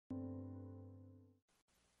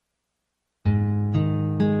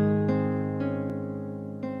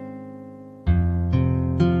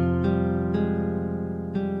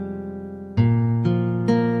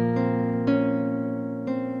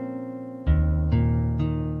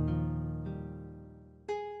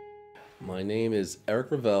My name is Eric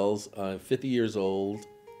Revels. I'm 50 years old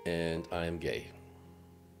and I am gay.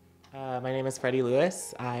 My name is Freddie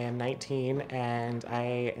Lewis. I am 19 and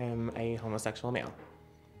I am a homosexual male.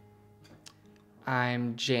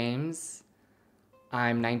 I'm James.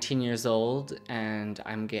 I'm 19 years old and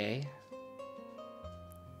I'm gay.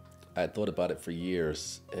 I had thought about it for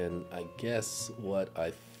years, and I guess what I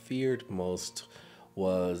feared most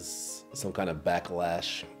was some kind of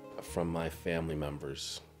backlash from my family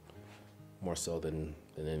members, more so than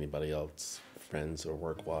anybody else, friends or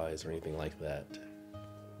work-wise or anything like that.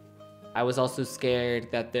 I was also scared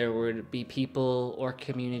that there would be people or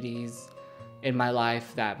communities in my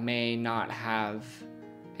life that may not have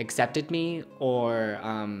accepted me or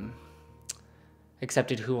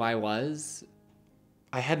accepted who I was.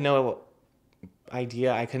 I had no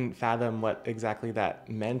idea. I couldn't fathom what exactly that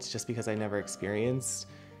meant just because I never experienced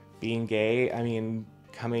being gay. I mean,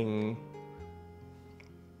 coming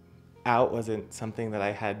out wasn't something that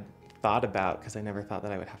I had thought about because I never thought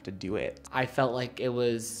that I would have to do it. I felt like it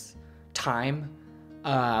was time.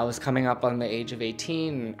 I was coming up on the age of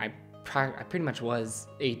 18. I pretty much was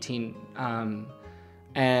 18.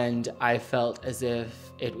 And I felt as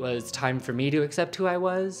if it was time for me to accept who I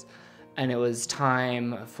was, and it was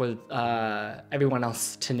time for everyone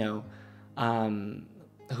else to know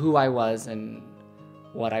who I was and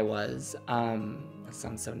what I was. That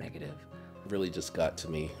sounds so negative. It really just got to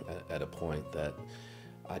me at a point that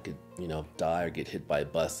I could, die or get hit by a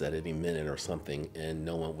bus at any minute or something, and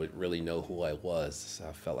no one would really know who I was. So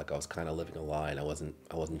I felt like I was kind of living a lie, and I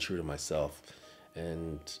wasn't true to myself,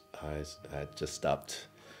 and I just stopped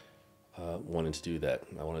wanting to do that.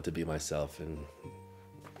 I wanted to be myself, and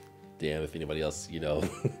damn if anybody else,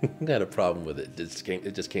 had a problem with it.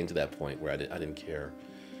 It just came to that point where I didn't care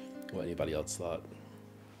what anybody else thought.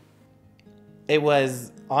 It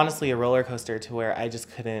was honestly a roller coaster to where I just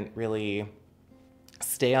couldn't really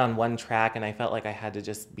stay on one track, and I felt like I had to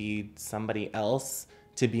just be somebody else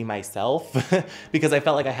to be myself because I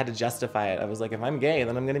felt like I had to justify it. I was like, if I'm gay,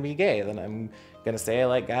 then I'm gonna be gay. Then I'm gonna say I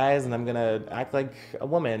like guys, and I'm gonna act like a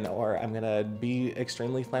woman, or I'm gonna be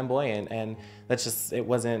extremely flamboyant, and it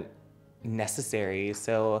wasn't necessary.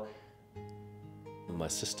 So my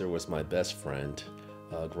sister was my best friend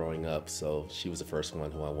growing up, so she was the first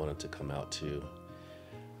one who I wanted to come out to.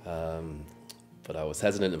 But I was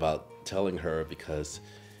hesitant about telling her because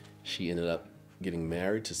she ended up getting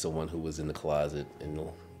married to someone who was in the closet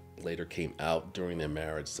and later came out during their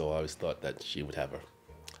marriage, so I always thought that she would have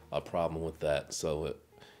a problem with that. So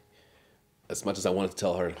as much as I wanted to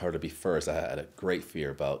tell her to be first, I had a great fear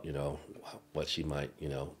about, what she might,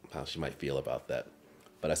 how she might feel about that.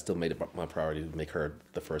 But I still made it my priority to make her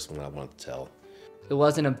the first one I wanted to tell. It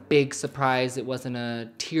wasn't a big surprise. It wasn't a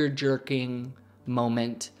tear-jerking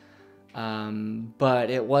moment. But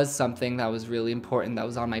it was something that was really important that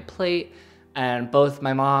was on my plate. And both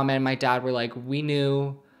my mom and my dad were like, we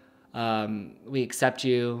knew, we accept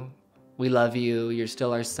you, we love you, you're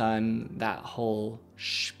still our son. That whole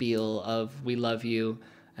spiel of we love you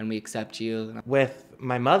and we accept you. with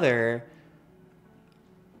my mother,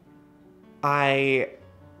 I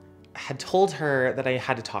had told her that I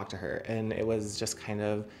had to talk to her, and it was just kind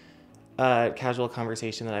of a casual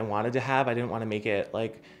conversation that I wanted to have. I didn't want to make it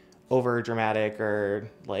like over dramatic or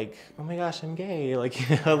like, oh my gosh, I'm gay. Like,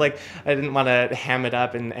 like I didn't want to ham it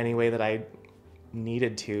up in any way that I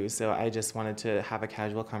needed to. So I just wanted to have a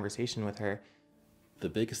casual conversation with her. The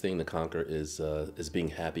biggest thing to conquer is being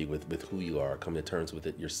happy with who you are, coming to terms with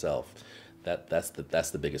it yourself. That's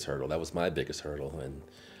the biggest hurdle. That was my biggest hurdle, and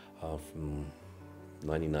from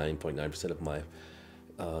 99.9% of my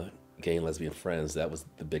gay and lesbian friends, that was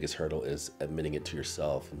the biggest hurdle, is admitting it to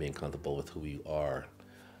yourself and being comfortable with who you are.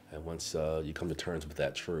 And once you come to terms with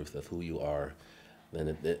that truth of who you are,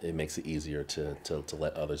 then it makes it easier to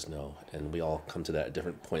let others know. And we all come to that at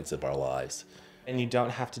different points of our lives. And you don't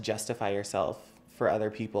have to justify yourself for other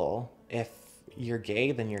people. If you're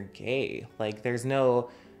gay, then you're gay. Like, there's no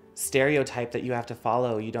stereotype that you have to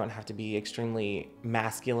follow. You don't have to be extremely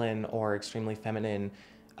masculine or extremely feminine.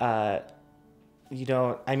 And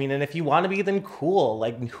if you want to be, then cool.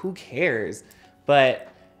 Like, who cares? But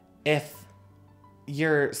if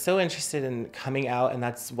you're so interested in coming out and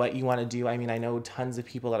that's what you want to do, I know tons of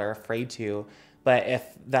people that are afraid to, but if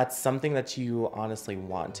that's something that you honestly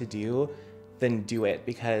want to do, then do it.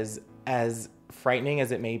 Because as frightening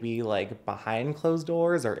as it may be, like behind closed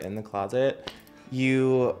doors or in the closet,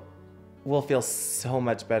 you will feel so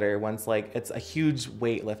much better once it's a huge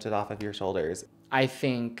weight lifted off of your shoulders. I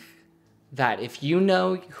think that if you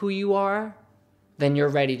know who you are, then you're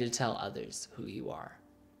ready to tell others who you are.